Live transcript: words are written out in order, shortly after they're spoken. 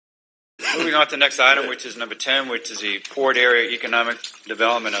Moving on to the next item, which is number 10, which is the Port Area Economic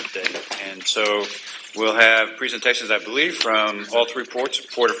Development Update. And so we'll have presentations, I believe, from all three ports,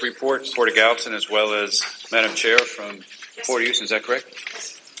 Port of Freeport, Port of Galveston, as well as Madam Chair from Port of Houston. Is that correct?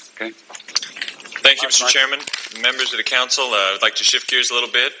 Okay. Thank you, Mr. Chairman. Members of the Council, I'd like to shift gears a little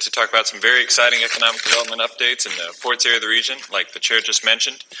bit to talk about some very exciting economic development updates in the ports area of the region, like the Chair just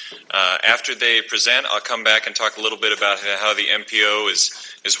mentioned. After they present, I'll come back and talk a little bit about how the MPO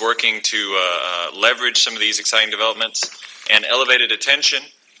is working to leverage some of these exciting developments and elevated attention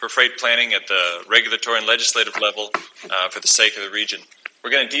for freight planning at the regulatory and legislative level for the sake of the region. We're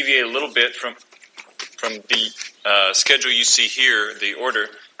going to deviate a little bit from the schedule you see here, the order,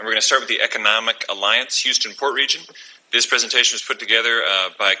 and we're going to start with the Economic Alliance Houston Port Region. This presentation was put together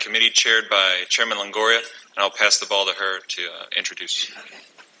by a committee chaired by Chairman Longoria, and I'll pass the ball to her to introduce.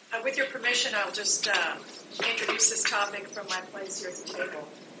 Okay. With your permission, I'll just introduce this topic from my place here at the table.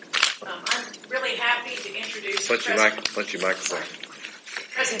 I'm really happy to introduce your microphone.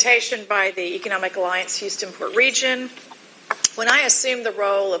 Presentation by the Economic Alliance Houston Port Region. When I assumed the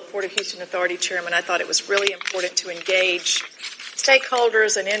role of Port of Houston Authority Chairman, I thought it was really important to engage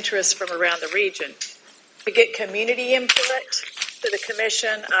stakeholders and interests from around the region. To get community input to the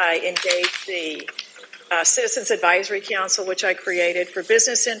Commission, I engaged the Citizens Advisory Council, which I created. For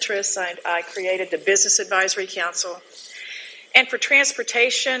business interests, I created the Business Advisory Council. And for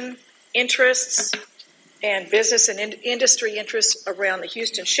transportation interests and business and industry interests around the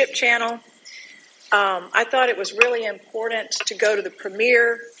Houston Ship Channel, I thought it was really important to go to the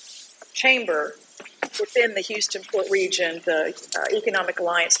premier chamber within the Houston Port Region, the Economic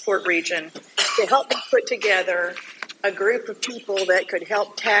Alliance Port Region, to help me put together a group of people that could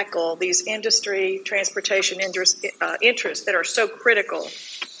help tackle these industry, transportation interests that are so critical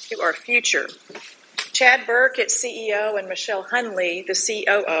to our future. Chad Burke, its CEO, and Michelle Hunley, the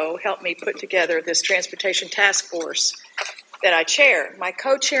COO, helped me put together this transportation task force that I chair. My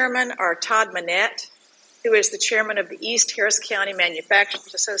co-chairmen are Todd Manette, who is the chairman of the East Harris County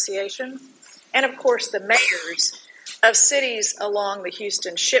Manufacturers Association, and of course the mayors of cities along the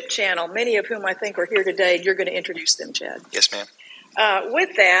Houston Ship Channel, many of whom I think are here today. You're going to introduce them, Chad. Yes, ma'am.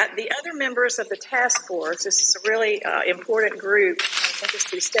 With that, the other members of the task force, this is a really important group of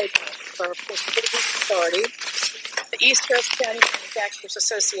industry stakeholders, are of course the Houston Authority, the East Harris County Manufacturers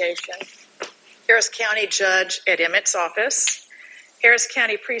Association, Harris County Judge Ed Emmett's office, Harris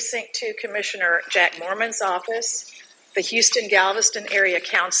County Precinct 2 Commissioner Jack Mormon's office, the Houston-Galveston Area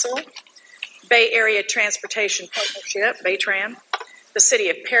Council, Bay Area Transportation Partnership, BayTran, the City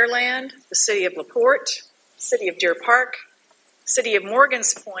of Pearland, the City of LaPorte, City of Deer Park, City of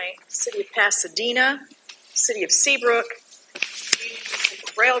Morgan's Point, City of Pasadena, City of Seabrook,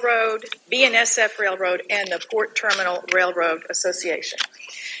 Railroad, BNSF Railroad, and the Port Terminal Railroad Association.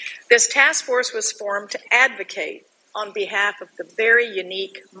 This task force was formed to advocate on behalf of the very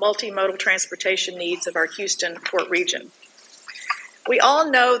unique multimodal transportation needs of our Houston Port Region. We all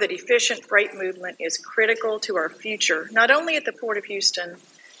know that efficient freight movement is critical to our future, not only at the Port of Houston,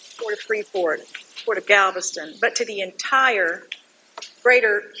 Port of Freeport, Port of Galveston, but to the entire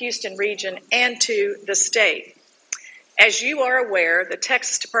greater Houston region and to the state. As you are aware, the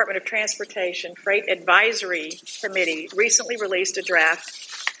Texas Department of Transportation Freight Advisory Committee recently released a draft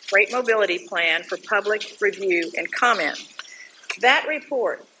freight mobility plan for public review and comment. That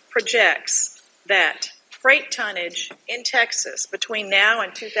report projects that freight tonnage in Texas between now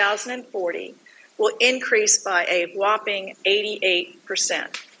and 2040 will increase by a whopping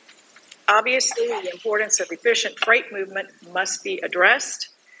 88%. Obviously, the importance of efficient freight movement must be addressed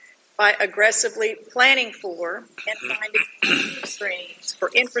by aggressively planning for and finding streams for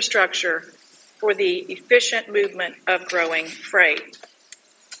infrastructure for the efficient movement of growing freight.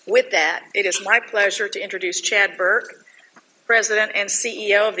 With that, it is my pleasure to introduce Chad Burke, President and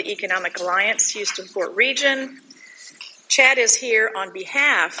CEO of the Economic Alliance Houston Port Region. Chad is here on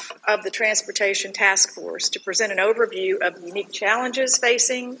behalf of the Transportation Task Force to present an overview of the unique challenges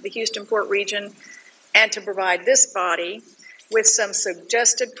facing the Houston Port Region and to provide this body with some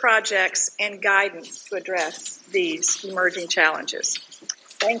suggested projects and guidance to address these emerging challenges.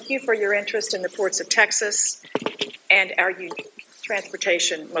 Thank you for your interest in the ports of Texas and our unique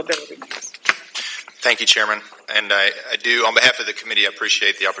transportation mobility needs. Thank you, Chairman. And I do, on behalf of the committee, I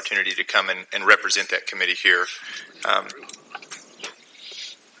appreciate the opportunity to come and represent that committee here.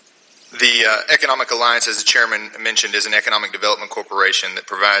 The Economic Alliance, as the Chairman mentioned, is an economic development corporation that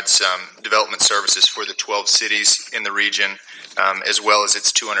provides development services for the 12 cities in the region, as well as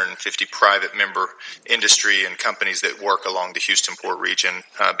its 250 private member industry and companies that work along the Houston Port region.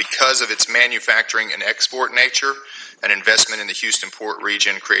 Because of its manufacturing and export nature, an investment in the Houston Port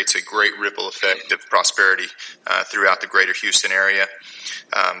region creates a great ripple effect of prosperity throughout the greater Houston area.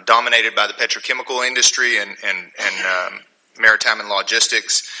 Dominated by the petrochemical industry and maritime and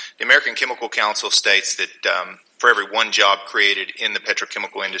logistics, the American Chemical Council states that for every one job created in the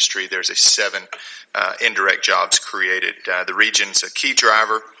petrochemical industry, there's 7 indirect jobs created. The region's a key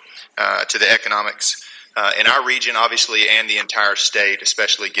driver to the economics in our region, obviously, and the entire state,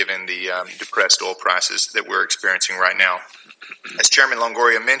 especially given the depressed oil prices that we're experiencing right now. As Chairman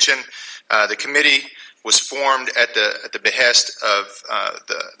Longoria mentioned, the committee was formed at the behest of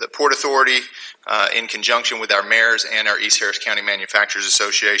the Port Authority in conjunction with our mayors and our East Harris County Manufacturers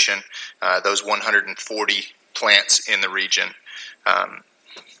Association, those 140 plants in the region.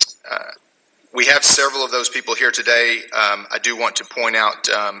 We have several of those people here today. I do want to point out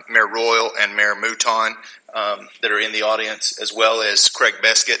Mayor Royal and Mayor Mouton that are in the audience, as well as Craig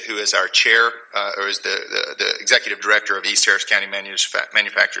Beskett, who is our chair, or is the executive director of East Harris County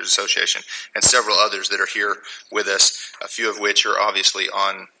Manufacturers Association, and several others that are here with us, a few of which are obviously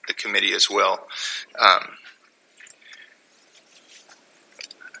on the committee as well.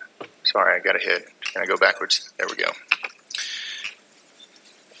 Sorry, I got ahead. Can I go backwards? There we go.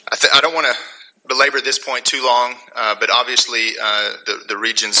 I don't want to belabor this point too long, but obviously the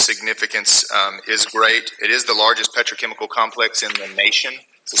region's significance is great. It is the largest petrochemical complex in the nation.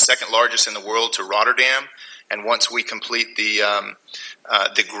 It's the second largest in the world to Rotterdam. And once we complete the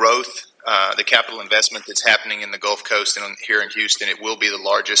growth, the capital investment that's happening in the Gulf Coast and here in Houston, it will be the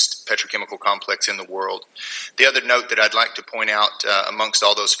largest petrochemical complex in the world. The other note that I'd like to point out amongst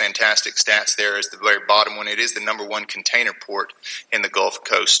all those fantastic stats there is the very bottom one. It is the #1 container port in the Gulf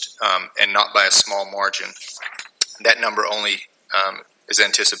Coast, and not by a small margin. That number only is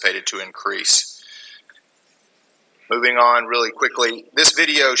anticipated to increase. Moving on really quickly, this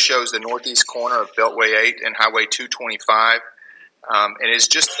video shows the northeast corner of Beltway 8 and Highway 225. And is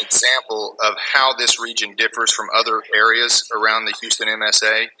just an example of how this region differs from other areas around the Houston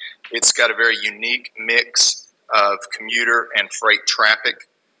MSA. It's got a very unique mix of commuter and freight traffic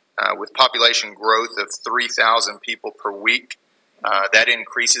with population growth of 3,000 people per week. That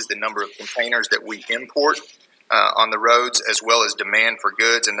increases the number of containers that we import on the roads, as well as demand for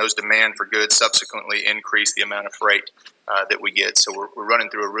goods, and those demand for goods subsequently increase the amount of freight that we get. So we're running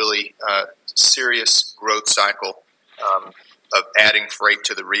through a really serious growth cycle of adding freight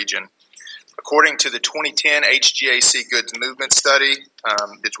to the region. According to the 2010 HGAC Goods Movement Study,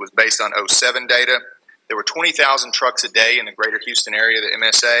 which was based on 07 data, there were 20,000 trucks a day in the greater Houston area, the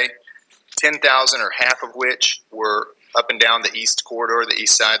MSA, 10,000 or half of which were up and down the east corridor, the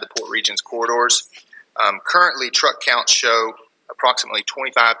east side, the Port Region's corridors. Currently, truck counts show approximately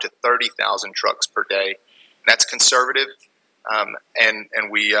 25 to 30,000 trucks per day. That's conservative, and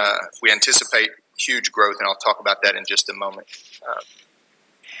we anticipate huge growth, and I'll talk about that in just a moment.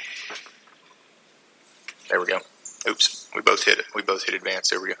 There we go. Oops, we both hit it. We both hit advance.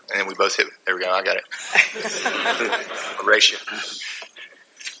 There we go. And then we both hit it. There we go. I got it. Ratio.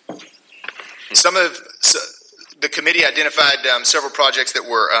 The committee identified several projects that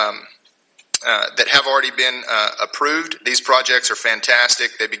were that have already been approved. These projects are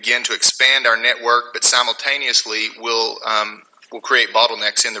fantastic. They begin to expand our network, but simultaneously will create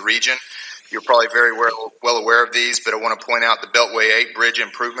bottlenecks in the region. You're probably very well aware of these, but I want to point out the Beltway 8 bridge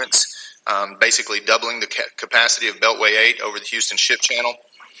improvements, basically doubling the capacity of Beltway 8 over the Houston Ship Channel.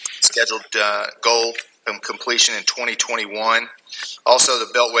 Scheduled goal of completion in 2021. Also, the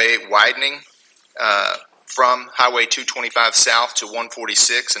Beltway 8 widening from Highway 225 south to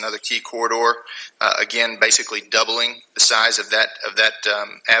 146, another key corridor. Again, basically doubling the size of that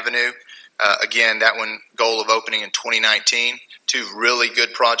avenue. Again, that one goal of opening in 2019. 2 really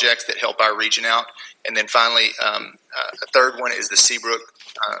good projects that help our region out. And then finally, a third one is the Seabrook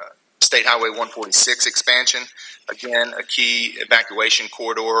State Highway 146 expansion. Again, a key evacuation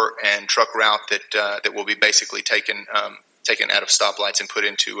corridor and truck route that will be basically taken out of stoplights and put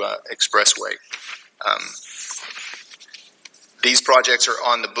into expressway. These projects are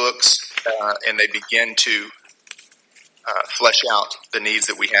on the books, and they begin to flesh out the needs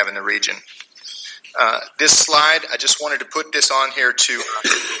that we have in the region. This slide, I just wanted to put this on here to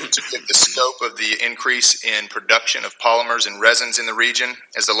get the scope of the increase in production of polymers and resins in the region.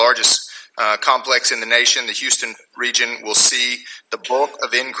 As the largest complex in the nation, the Houston region will see the bulk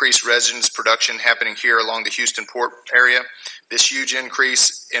of increased resins production happening here along the Houston Port area. This huge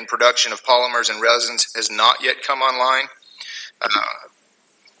increase in production of polymers and resins has not yet come online.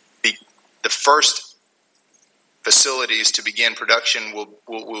 The first facilities to begin production,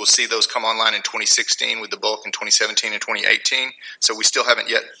 we'll see those come online in 2016 with the bulk in 2017 and 2018. So we still haven't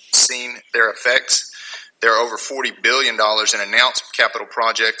yet seen their effects. There are over $40 billion in announced capital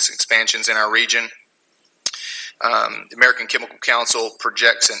projects, expansions in our region. The American Chemical Council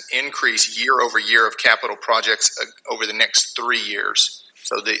projects an increase year over year of capital projects over the next 3 years.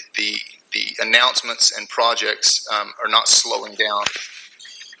 So the announcements and projects are not slowing down.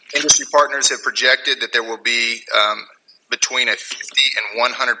 Industry partners have projected that there will be between a 50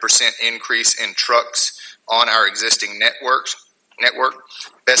 and 100% increase in trucks on our existing network.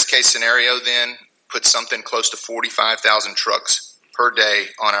 Best case scenario then puts something close to 45,000 trucks per day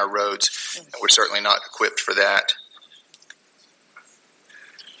on our roads, and we're certainly not equipped for that.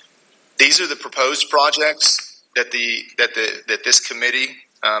 These are the proposed projects that this committee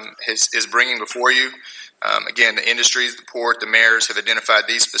is bringing before you. Again, the industries, the port, the mayors have identified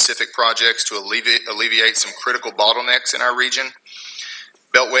these specific projects to alleviate some critical bottlenecks in our region.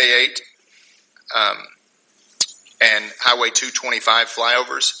 Beltway 8 and Highway 225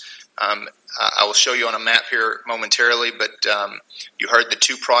 flyovers. I will show you on a map here momentarily, but you heard the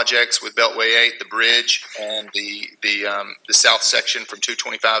two projects with Beltway 8, the bridge and the south section from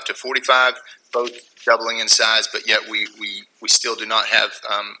 225 to 45, both doubling in size, but yet we still do not have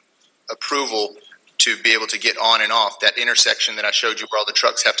approval to be able to get on and off. That intersection that I showed you where all the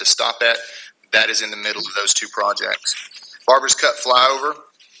trucks have to stop at, that is in the middle of those two projects. Barber's Cut flyover.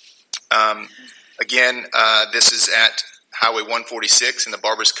 Again, this is at Highway 146 in the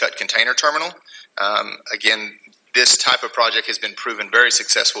Barber's Cut Container Terminal. Again, this type of project has been proven very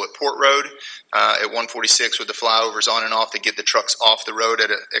successful at Port Road, at 146 with the flyovers on and off to get the trucks off the road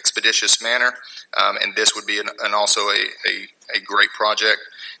at an expeditious manner. And this would be also a great project.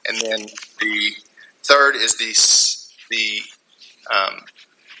 And then the third is the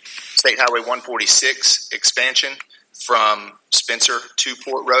State Highway 146 expansion from Spencer to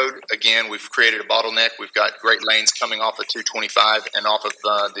Port Road. Again, we've created a bottleneck. We've got great lanes coming off of 225 and off of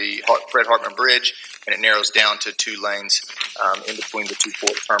the Fred Hartman Bridge, and it narrows down to 2 lanes in between the 2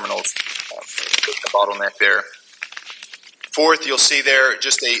 port terminals. The bottleneck there. Fourth, you'll see there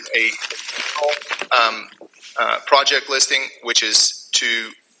just a project listing, which is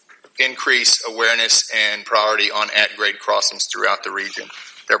to increase awareness and priority on at-grade crossings throughout the region.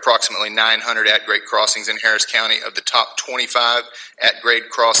 There are approximately 900 at-grade crossings in Harris County. Of the top 25 at-grade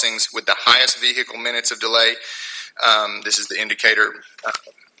crossings with the highest vehicle minutes of delay, this is the indicator,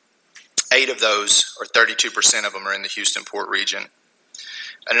 8 of those, or 32% of them, are in the Houston Port region.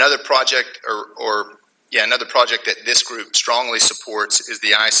 Another project, another project that this group strongly supports is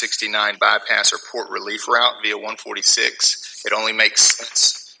the I-69 bypass or port relief route via 146. It only makes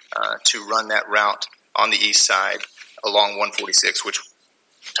sense to run that route on the east side along 146, which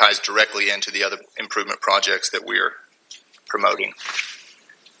ties directly into the other improvement projects that we're promoting.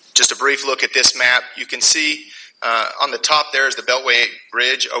 Just a brief look at this map. You can see on the top there is the Beltway 8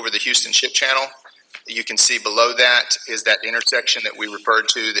 Bridge over the Houston Ship Channel. You can see below that is that intersection that we referred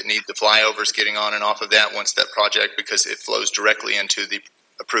to that needs the flyovers getting on and off of that once that project, because it flows directly into the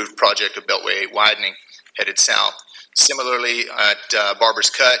approved project of Beltway 8 widening headed south. Similarly, at Barber's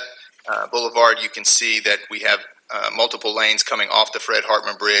Cut Boulevard, you can see that we have multiple lanes coming off the Fred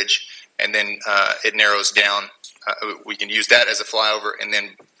Hartman Bridge, and then it narrows down. We can use that as a flyover, and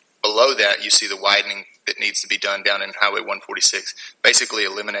then below that you see the widening that needs to be done down in Highway 146, basically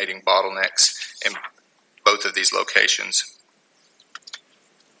eliminating bottlenecks in both of these locations.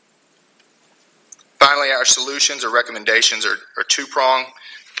 Finally, our solutions or recommendations are two-pronged.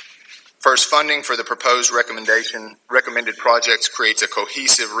 First, funding for the proposed recommended projects creates a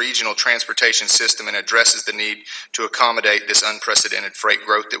cohesive regional transportation system and addresses the need to accommodate this unprecedented freight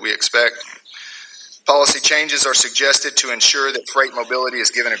growth that we expect. Policy changes are suggested to ensure that freight mobility is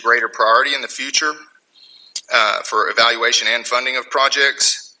given a greater priority in the future for evaluation and funding of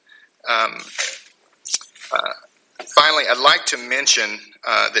projects. Finally, I'd like to mention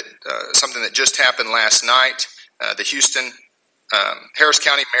that something that just happened last night. The Harris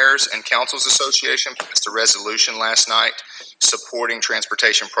County Mayors and Councils Association passed a resolution last night supporting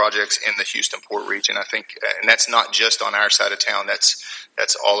transportation projects in the Houston Port region. I think, and that's not just on our side of town.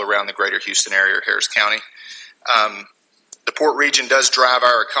 That's all around the greater Houston area, Harris County. The Port region does drive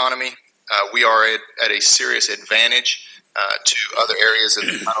our economy. We are at a serious advantage to other areas of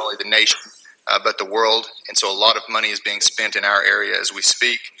not only the nation but the world, and so a lot of money is being spent in our area as we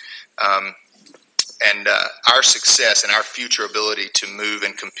speak. And our success and our future ability to move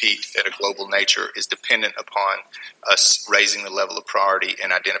and compete at a global nature is dependent upon us raising the level of priority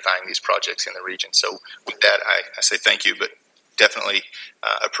and identifying these projects in the region. So with that, I say thank you, but definitely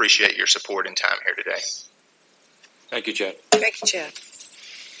appreciate your support and time here today. Thank you, Chad. Thank you, Chad.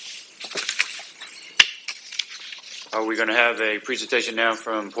 Are we going to have a presentation now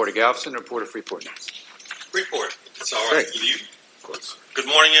from Port of Galveston or Port of Freeport next? Report. It's all right with you. Of course. Good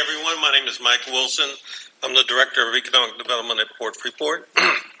morning, everyone. My name is Mike Wilson. I'm the Director of Economic Development at Port Freeport.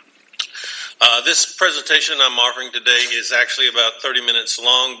 This presentation I'm offering today is actually about 30 minutes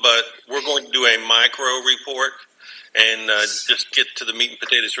long, but we're going to do a micro report and just get to the meat and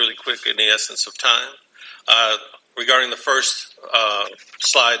potatoes really quick in the essence of time. Regarding the first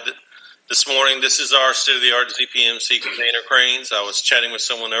slide this morning, this is our state-of-the-art ZPMC container cranes. I was chatting with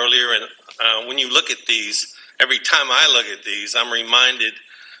someone earlier, and when you look at these, every time I look at these, I'm reminded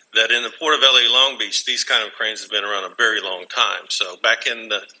that in the Port of LA Long Beach, these kind of cranes have been around a very long time. So back in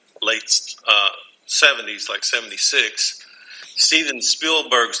the late 70s, like 76, Steven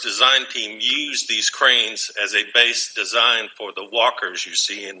Spielberg's design team used these cranes as a base design for the walkers you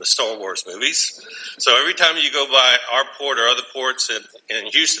see in the Star Wars movies. So every time you go by our port or other ports in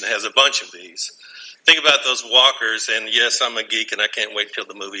Houston has a bunch of these. Think about those walkers, and yes, I'm a geek, and I can't wait till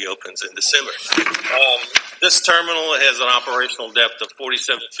the movie opens in December. This terminal has an operational depth of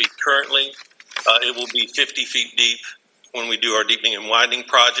 47 feet currently. It will be 50 feet deep when we do our deepening and widening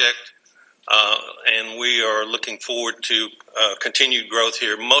project. And we are looking forward to continued growth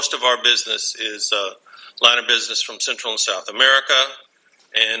here. Most of our business is line of business from Central and South America,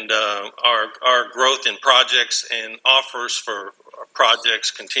 and our growth in projects and offers for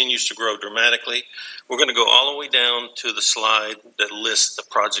projects continues to grow dramatically. We're going to go all the way down to the slide that lists the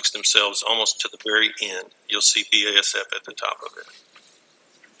projects themselves almost to the very end. You'll see BASF at the top of it.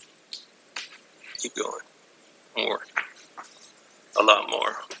 Keep going. More. A lot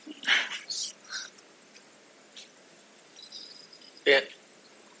more. Yeah.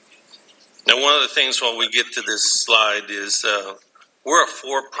 Now, one of the things while we get to this slide is we're a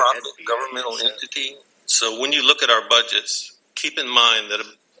for-profit governmental entity. So when you look at our budgets, keep in mind that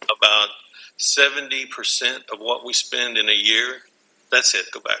about 70% of what we spend in a year, that's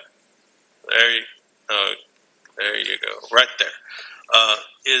it, go back. There you go, right there,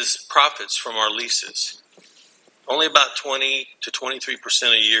 is profits from our leases. Only about 20 to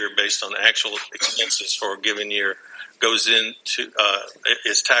 23% a year based on actual expenses for a given year goes into,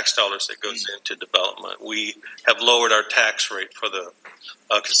 is tax dollars that goes into development. We have lowered our tax rate for the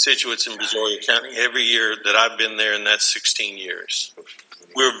constituents in Brazoria County every year that I've been there, and that's 16 years.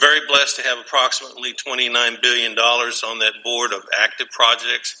 We're very blessed to have approximately $29 billion on that board of active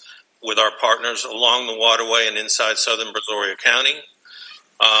projects with our partners along the waterway and inside southern Brazoria County.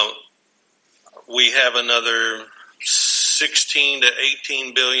 We have another 16 to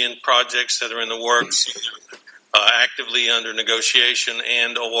 18 billion projects that are in the works, actively under negotiation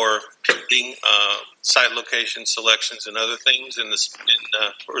and or pending site location selections and other things in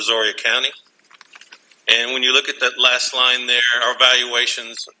Brazoria County. And when you look at that last line there, our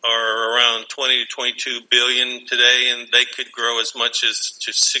valuations are around 20 to 22 billion today, and they could grow as much as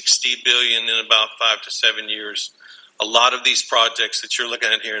to 60 billion in about 5 to 7 years. A lot of these projects that you're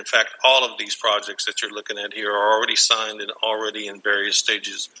looking at here, in fact, all of these projects that you're looking at here are already signed and already in various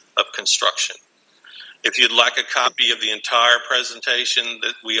stages of construction. If you'd like a copy of the entire presentation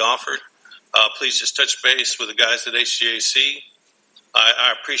that we offered, please just touch base with the guys at HGAC.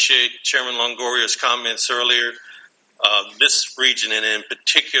 I appreciate Chairman Longoria's comments earlier. This region, and in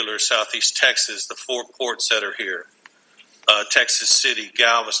particular Southeast Texas, the 4 ports that are here, Texas City,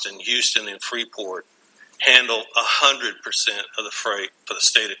 Galveston, Houston, and Freeport, handle 100% of the freight for the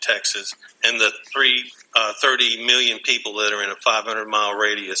state of Texas and the 30 million people that are in a 500-mile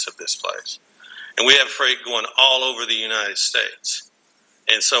radius of this place. And we have freight going all over the United States.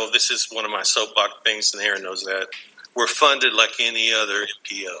 And so this is one of my soapbox things, and Aaron knows that. We're funded like any other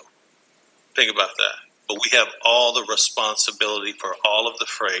NPO. Think about that. But we have all the responsibility for all of the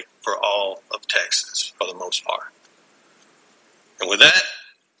freight for all of Texas, for the most part. And with that,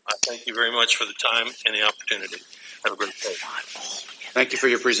 I thank you very much for the time and the opportunity. Have a great day. Thank you for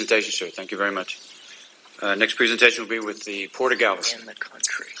your presentation, sir. Thank you very much. Next presentation will be with the Port of Galveston.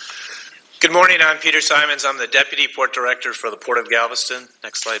 Good morning. I'm Peter Simons. I'm the Deputy Port Director for the Port of Galveston.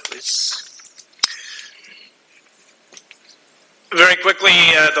 Next slide, please. Very quickly,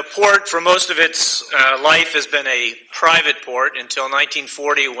 the port for most of its life has been a private port until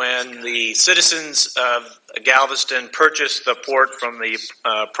 1940 when the citizens of Galveston purchased the port from the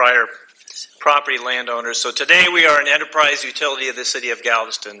prior property landowners. So today we are an enterprise utility of the city of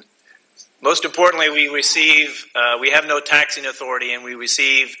Galveston. Most importantly, we have no taxing authority, and we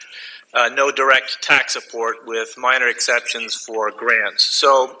receive no direct tax support with minor exceptions for grants.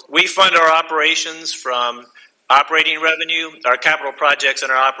 So we fund our operations from operating revenue, our capital projects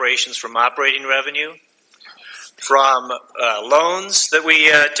and our operations from operating revenue. from loans that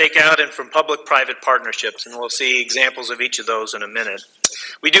we take out and from public-private partnerships, and we'll see examples of each of those in a minute.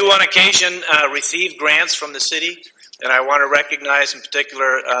 We do on occasion receive grants from the city, and I want to recognize in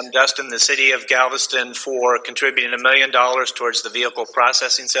particular, Dustin, the city of Galveston for contributing $1 million towards the Vehicle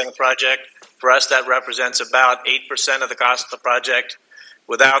Processing Center project. For us, that represents about 8% of the cost of the project.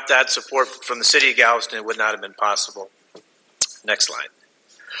 Without that support from the city of Galveston, it would not have been possible. Next slide.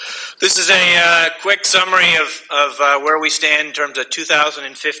 This is a quick summary of where we stand in terms of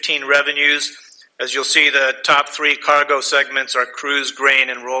 2015 revenues. As you'll see, the top three cargo segments are cruise, grain,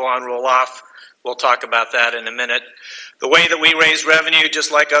 and roll-on, roll-off. We'll talk about that in a minute. The way that we raise revenue,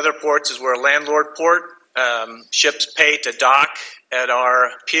 just like other ports, is we're a landlord port. Ships pay to dock at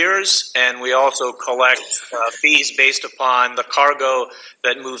our piers, and we also collect fees based upon the cargo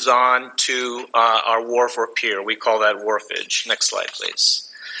that moves on to our wharf or pier. We call that wharfage. Next slide, please.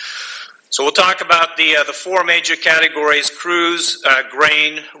 So we'll talk about the four major categories: cruise,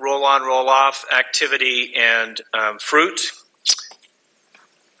 grain, roll-on, roll-off, activity, and fruit.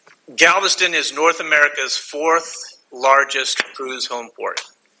 Galveston is North America's fourth largest cruise home port.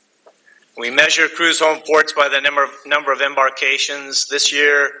 We measure cruise home ports by the number of embarkations. This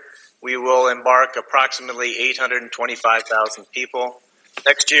year, we will embark approximately 825,000 people.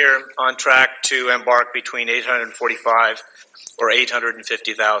 Next year, on track to embark between 845 or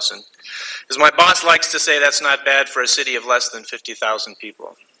 850,000. As my boss likes to say, that's not bad for a city of less than 50,000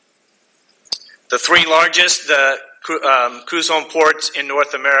 people. The three largest cruise home ports in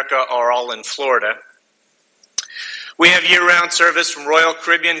North America are all in Florida. We have year-round service from Royal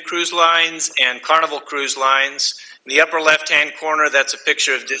Caribbean Cruise Lines and Carnival Cruise Lines. In the upper left-hand corner, that's a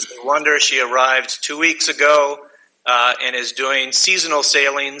picture of Disney Wonder. She arrived 2 weeks ago and is doing seasonal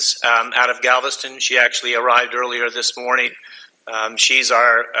sailings out of Galveston. She actually arrived earlier this morning. She's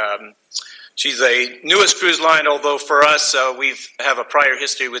the newest cruise line, although for us, we have a prior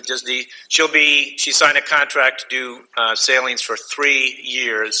history with Disney. She signed a contract to do sailings for 3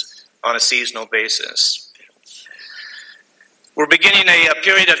 years on a seasonal basis. We're beginning a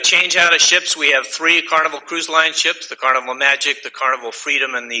period of change out of ships. We have 3 Carnival Cruise Line ships, the Carnival Magic, the Carnival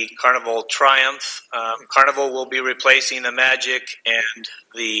Freedom, and the Carnival Triumph. Carnival will be replacing the Magic and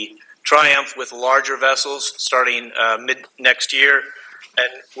the Triumph with larger vessels starting mid-next year. And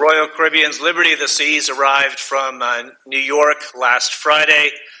Royal Caribbean's Liberty of the Seas arrived from New York last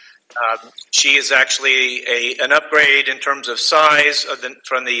Friday. She is actually an upgrade in terms of size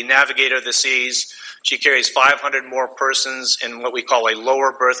from the Navigator of the Seas. She carries 500 more persons in what we call a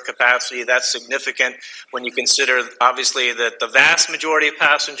lower berth capacity. That's significant when you consider, obviously, that the vast majority of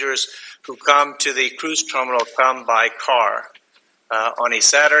passengers who come to the cruise terminal come by car. On a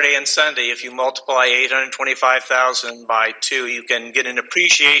Saturday and Sunday, if you multiply 825,000 by 2, you can get an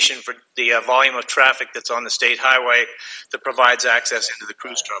appreciation for the volume of traffic that's on the state highway that provides access into the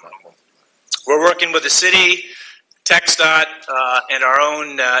cruise terminal. We're working with the city, TxDOT, and our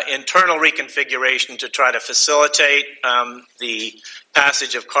own internal reconfiguration to try to facilitate the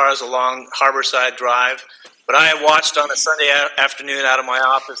passage of cars along Harborside Drive. But I have watched on a Sunday afternoon out of my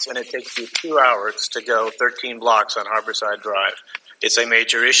office, and it takes you 2 hours to go 13 blocks on Harborside Drive. It's a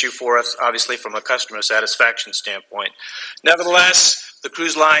major issue for us, obviously, from a customer satisfaction standpoint. Nevertheless, the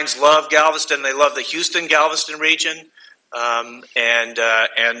cruise lines love Galveston. They love the Houston-Galveston region.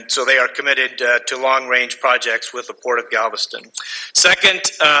 And so they are committed to long-range projects with the Port of Galveston. Second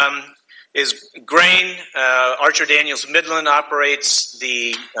is grain. Archer Daniels Midland operates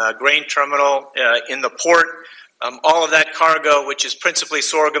the grain terminal in the port. All of that cargo, which is principally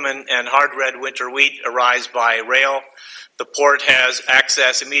sorghum and hard red winter wheat, arrives by rail. The port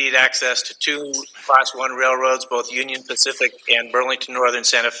has immediate access to 2 Class 1 railroads, both Union Pacific and Burlington Northern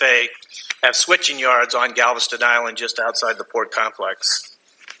Santa Fe, have switching yards on Galveston Island just outside the port complex.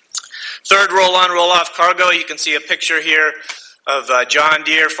 Third, roll-on, roll-off cargo. You can see a picture here of John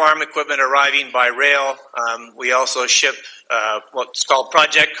Deere farm equipment arriving by rail. We also ship what's called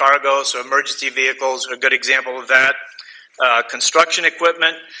project cargo, so emergency vehicles are a good example of that. Construction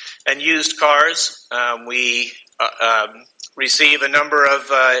equipment and used cars. We receive a number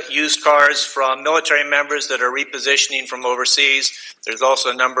of used cars from military members that are repositioning from overseas. There's also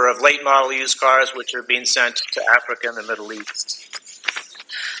a number of late model used cars which are being sent to Africa and the Middle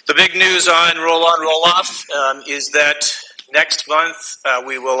East. The big news on roll-on, roll-off is that next month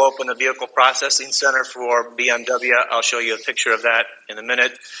we will open a vehicle processing center for BMW. I'll show you a picture of that in a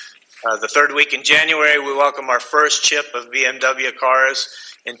minute. The third week in January, we welcome our first ship of BMW cars.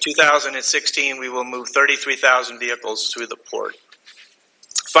 In 2016, we will move 33,000 vehicles through the port.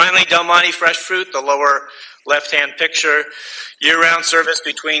 Finally, Del Monte Fresh Fruit, the lower left-hand picture. Year-round service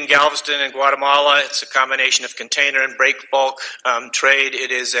between Galveston and Guatemala. It's a combination of container and break bulk trade.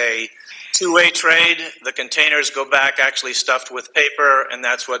 It is a two-way trade. The containers go back actually stuffed with paper, and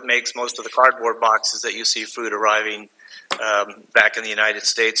that's what makes most of the cardboard boxes that you see fruit arriving back in the United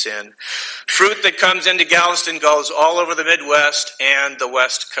States in. Fruit that comes into Galveston goes all over the Midwest and the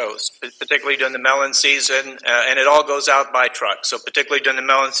West Coast, particularly during the melon season, and it all goes out by truck. So particularly during the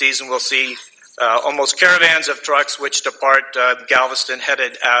melon season, we'll see almost caravans of trucks which depart Galveston,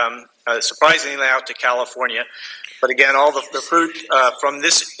 headed surprisingly out to California. But again, all the fruit from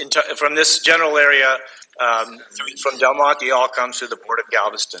this general area from Del Monte all comes through the Port of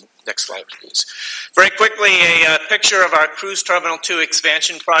Galveston. Next slide, please. Very quickly, a picture of our Cruise Terminal 2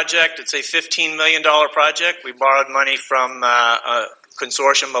 expansion project. It's a $15 million project. We borrowed money from a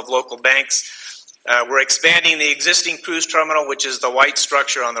consortium of local banks. We're expanding the existing cruise terminal, which is the white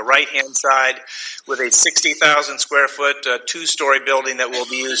structure on the right-hand side, with a 60,000 square foot, two-story building that will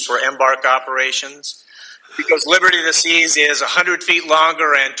be used for embark operations. Because Liberty of the Seas is 100 feet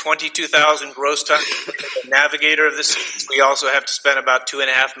longer and 22,000 gross tons, the navigator of the seas, we also have to spend about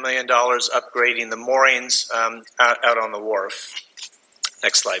 $2.5 million upgrading the moorings out on the wharf.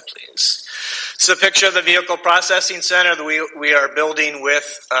 Next slide, please. This is a picture of the vehicle processing center that we are building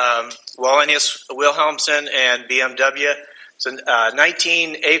with Wallenius Wilhelmsen and BMW. It's a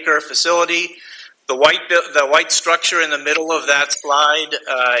 19-acre facility. The white structure in the middle of that slide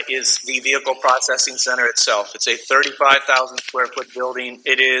is the vehicle processing center itself. It's a 35,000 square foot building.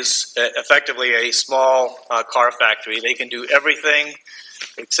 It is effectively a small car factory. They can do everything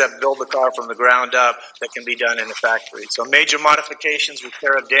except build the car from the ground up that can be done in a factory. So major modifications,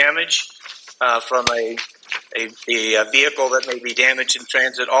 repair of damage from a vehicle that may be damaged in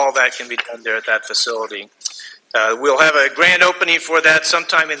transit, all that can be done there at that facility. We'll have a grand opening for that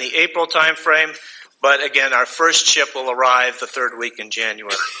sometime in the April timeframe. But again, our first ship will arrive the third week in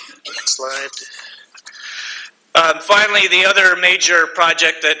January. Next slide. Finally, the other major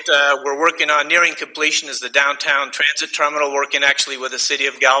project that we're working on nearing completion is the downtown transit terminal, working actually with the city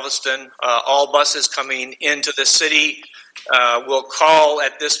of Galveston. All buses coming into the city will call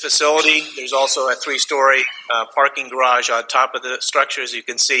at this facility. There's also a three-story parking garage on top of the structure, as you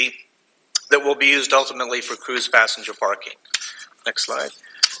can see, that will be used ultimately for cruise passenger parking. Next slide.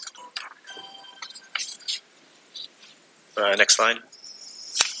 Next slide.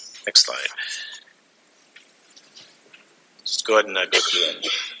 Next slide. Just go ahead and go through that.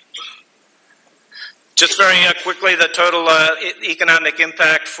 Just very quickly, the total economic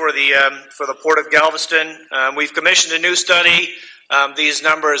impact for the Port of Galveston. We've commissioned a new study. These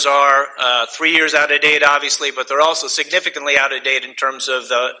numbers are 3 years out of date, obviously, but they're also significantly out of date in terms of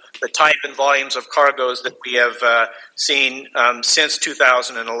the type and volumes of cargoes that we have seen since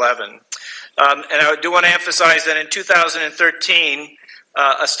 2011. And I do want to emphasize that in 2013,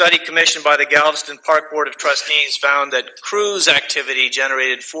 a study commissioned by the Galveston Park Board of Trustees found that cruise activity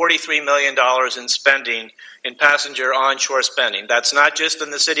generated $43 million in spending in passenger onshore spending. That's not just in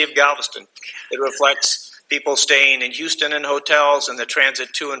the city of Galveston. It reflects people staying in Houston in hotels and the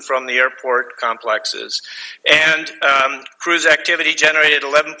transit to and from the airport complexes. And cruise activity generated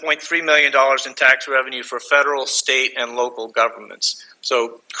 $11.3 million in tax revenue for federal, state, and local governments.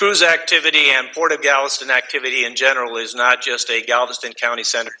 So cruise activity and Port of Galveston activity in general is not just a Galveston County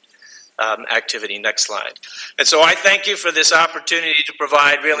Center activity. Next slide. And so I thank you for this opportunity to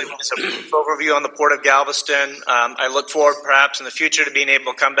provide really just a brief overview on the Port of Galveston. I look forward perhaps in the future to being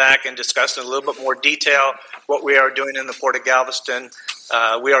able to come back and discuss in a little bit more detail what we are doing in the Port of Galveston.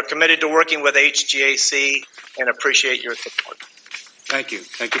 We are committed to working with HGAC and appreciate your support. Thank you.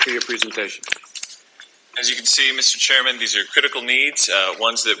 Thank you for your presentation. As you can see, Mr. Chairman, these are critical needs,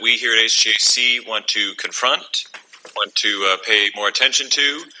 ones that we here at HGAC want to confront, want to pay more attention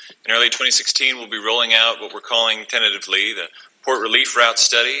to. In early 2016, we'll be rolling out what we're calling tentatively the Port Relief Route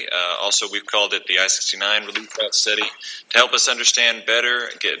Study. Also, we've called it the I-69 Relief Route Study to help us understand better,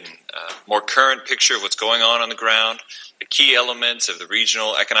 get a more current picture of what's going on the ground, the key elements of the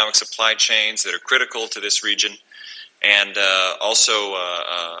regional economic supply chains that are critical to this region, and also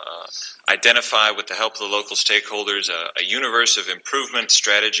identify, with the help of the local stakeholders, a universe of improvement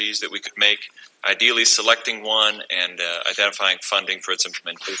strategies that we could make, ideally selecting one and identifying funding for its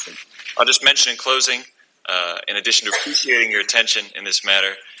implementation. I'll just mention in closing, in addition to appreciating your attention in this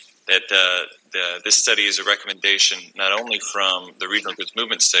matter, that this study is a recommendation not only from the Regional Goods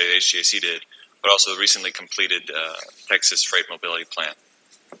Movement study that HGAC did, but also the recently completed Texas Freight Mobility Plan.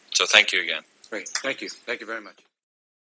 So thank you again. Great. Thank you. Thank you very much.